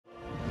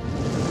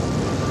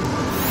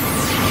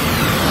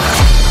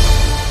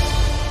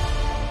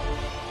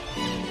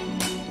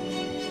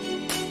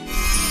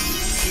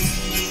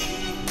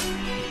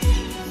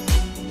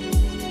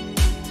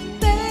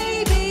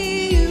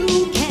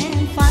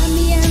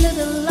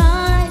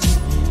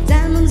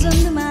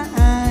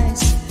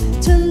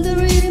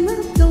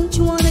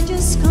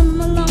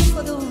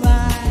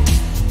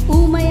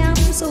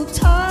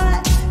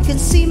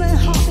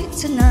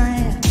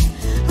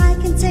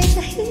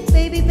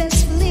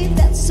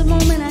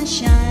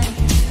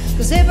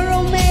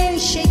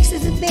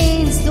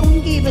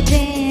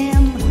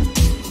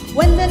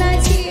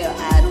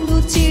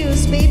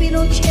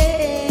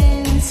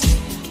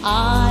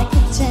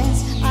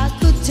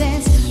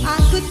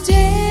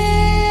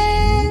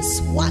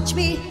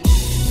me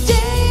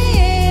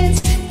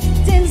dance,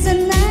 dance the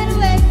night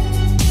away.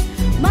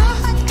 My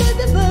heart could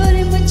be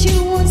burning, but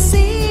you won't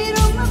see it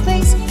on my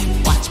face.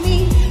 Watch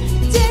me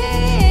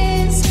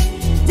dance,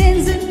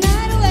 dance the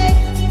night away.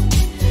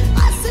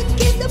 I said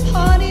keep the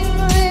party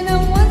running, I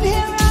want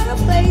hair out of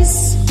place.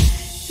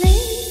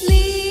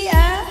 Lately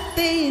I've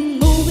been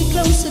moving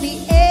close to the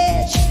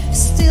edge,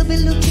 still be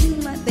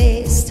looking my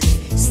best.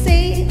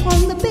 Stay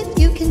on the bit,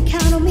 you can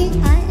count on me,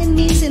 I ain't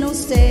missing no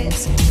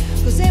steps.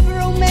 Cause every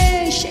old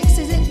man shakes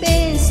his head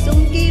bends,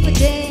 don't give a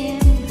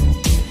damn.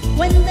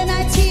 When the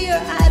night's here,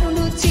 I don't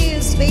do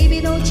tears,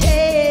 baby, no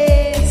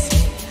chance.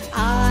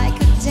 I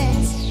could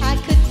dance, I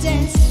could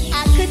dance,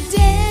 I could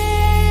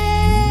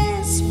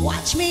dance.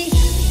 Watch me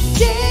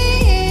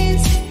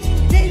dance,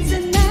 dance the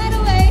night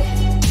away.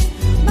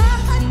 My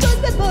heart could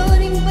be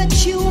burning, but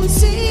you won't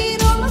see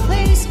it on my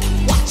face.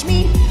 Watch me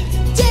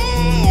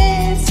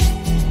dance,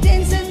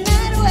 dance the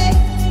night away.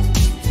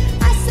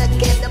 I said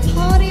keep the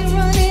party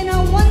running,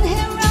 I want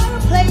hair out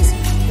of place.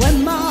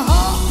 When my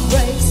heart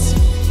breaks,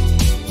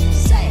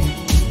 say,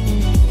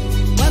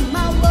 when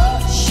my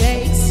world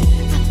shakes,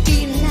 I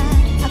feel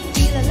alive, I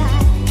feel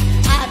alive.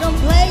 I don't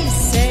play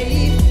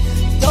safe,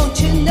 don't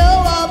you know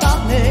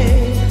about me?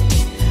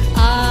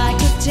 I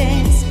could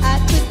dance, I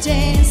could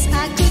dance,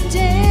 I could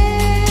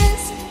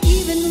dance.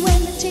 Even when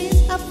the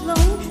tears are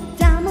flowing,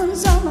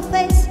 diamonds on my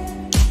face.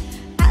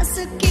 I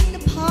said keep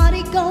the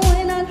party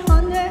going, I'd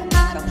hunger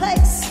out of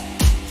place.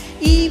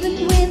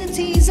 Even when the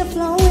tears are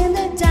flowing,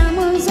 the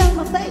diamonds on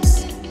my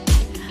face.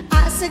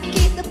 I said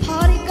keep the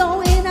party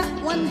going, I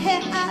want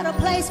hair out of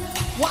place.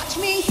 Watch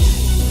me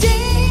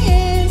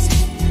dance,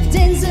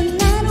 dance the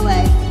night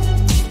away.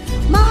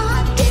 My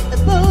heart keep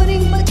the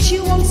burning, but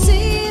you won't see